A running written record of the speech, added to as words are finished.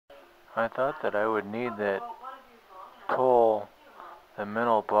I thought that I would need that pull, the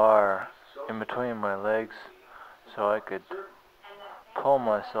middle bar in between my legs so I could pull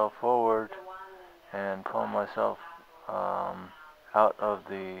myself forward and pull myself um, out of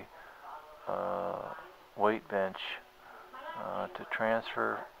the uh, weight bench to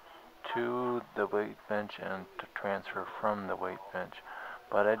transfer to the weight bench and to transfer from the weight bench.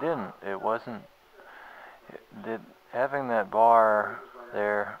 But I didn't. It wasn't. It did having that bar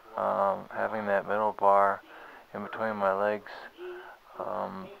there, having that middle bar in between my legs.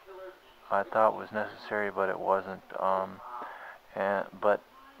 Um, I thought was necessary, but it wasn't. And but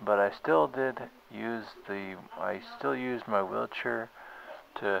I still did use the. I still used my wheelchair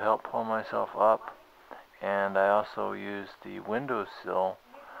to help pull myself up, and I also used the windowsill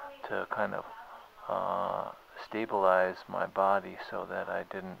to kind of uh, stabilize my body so that I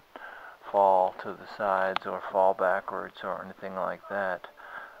didn't fall to the sides or fall backwards or anything like that.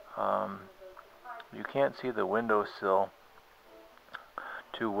 Um, you can't see the windowsill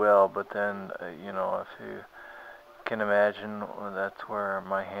too well, but then if you can imagine, that's where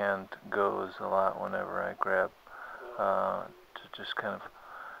my hand goes a lot whenever I grab to just kind of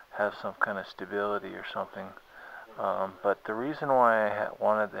have some kind of stability or something. But the reason why I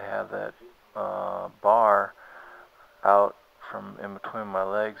wanted to have that bar out from in between my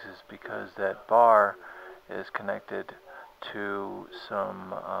legs is because that bar is connected to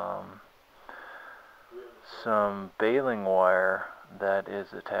some baling wire that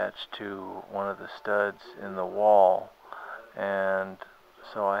is attached to one of the studs in the wall, and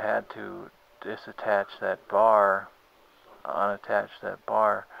so I had to disattach that bar, unattach that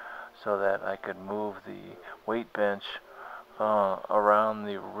bar, so that I could move the weight bench around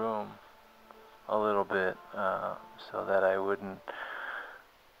the room a little bit, so that I wouldn't,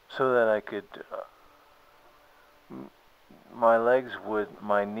 so that I could, my legs would,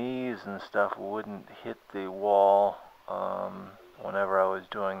 my knees and stuff wouldn't hit the wall whenever I was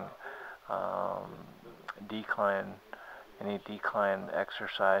doing um, decline, any decline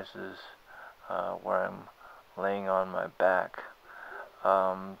exercises where I'm laying on my back,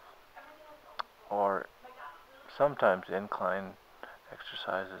 um, or sometimes incline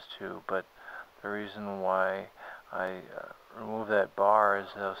exercises too. But the reason why I remove that bar is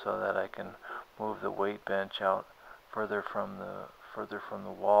so that I can move the weight bench out further from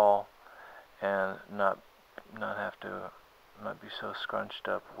the wall and not have to not be so scrunched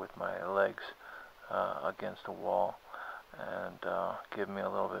up with my legs against the wall, and give me a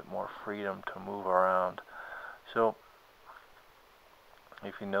little bit more freedom to move around. So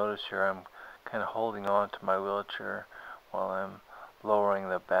if you notice here, I'm kind of holding on to my wheelchair while I'm lowering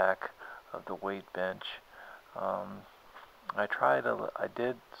the back of the weight bench. Um, I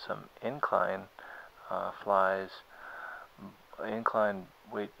did some incline flies, incline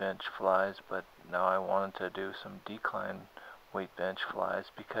weight bench flies, but now I wanted to do some decline weight bench flies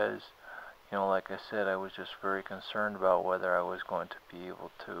because, like I said, I was just very concerned about whether I was going to be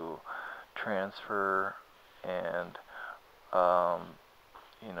able to transfer and, um,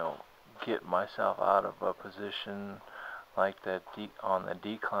 you know, get myself out of a position like that on the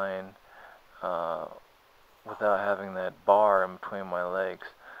decline uh, without having that bar in between my legs.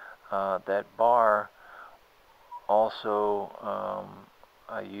 That bar also,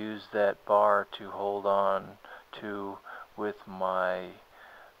 I use that bar to hold on to with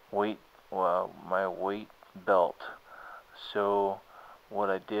weight, my weight belt. So what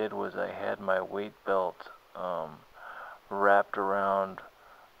I did was I had my weight belt wrapped the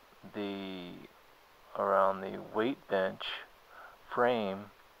around the weight bench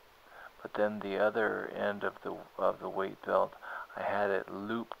frame, but then the other end of the weight belt, I had it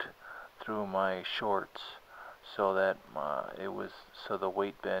looped through my shorts so that the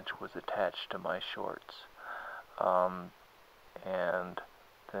weight bench was attached to my shorts, um, and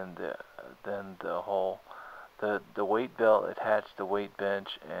then the weight belt attached the weight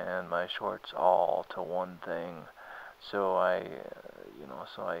bench and my shorts all to one thing. So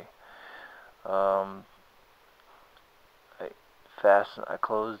um, I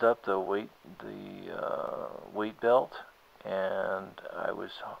closed up the weight belt, and I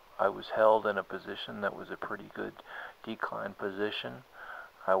was held in a position that was a pretty good decline position.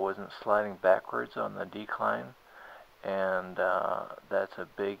 I wasn't sliding backwards on the decline, and that's a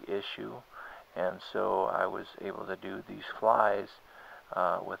big issue. And so I was able to do these flies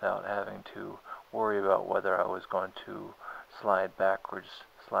without having to worry about whether I was going to slide backwards,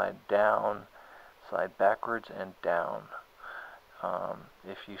 slide down, slide backwards and down.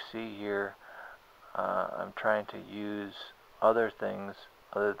 If you see here, I'm trying to use other things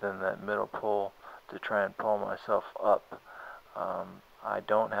other than that middle pull to try and pull myself up. I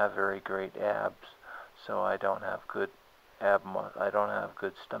don't have very great abs, so I don't have good I don't have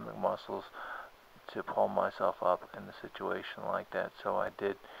good stomach muscles to pull myself up in a situation like that. So I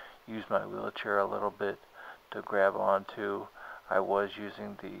did use my wheelchair a little bit to grab onto. I was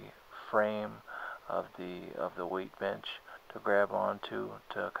using the frame of the weight bench to grab onto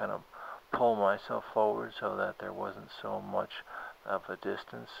to kind of pull myself forward so that there wasn't so much of a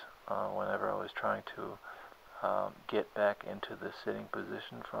distance whenever I was trying to get back into the sitting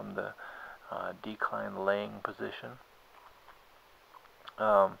position from the decline laying position.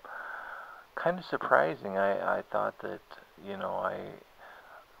 Kind of surprising. I thought that,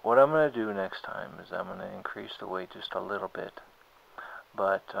 what I'm going to do next time is I'm going to increase the weight just a little bit.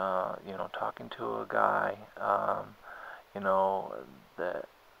 But, talking to a guy, that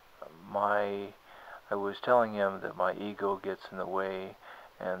I was telling him that my ego gets in the way,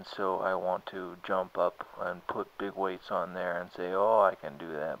 and so I want to jump up and put big weights on there and say, oh, I can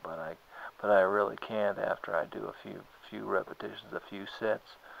do that, but I really can't after I do a few repetitions, a few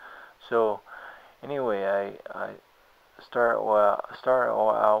sets. So anyway, I start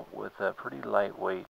out with a pretty light weight.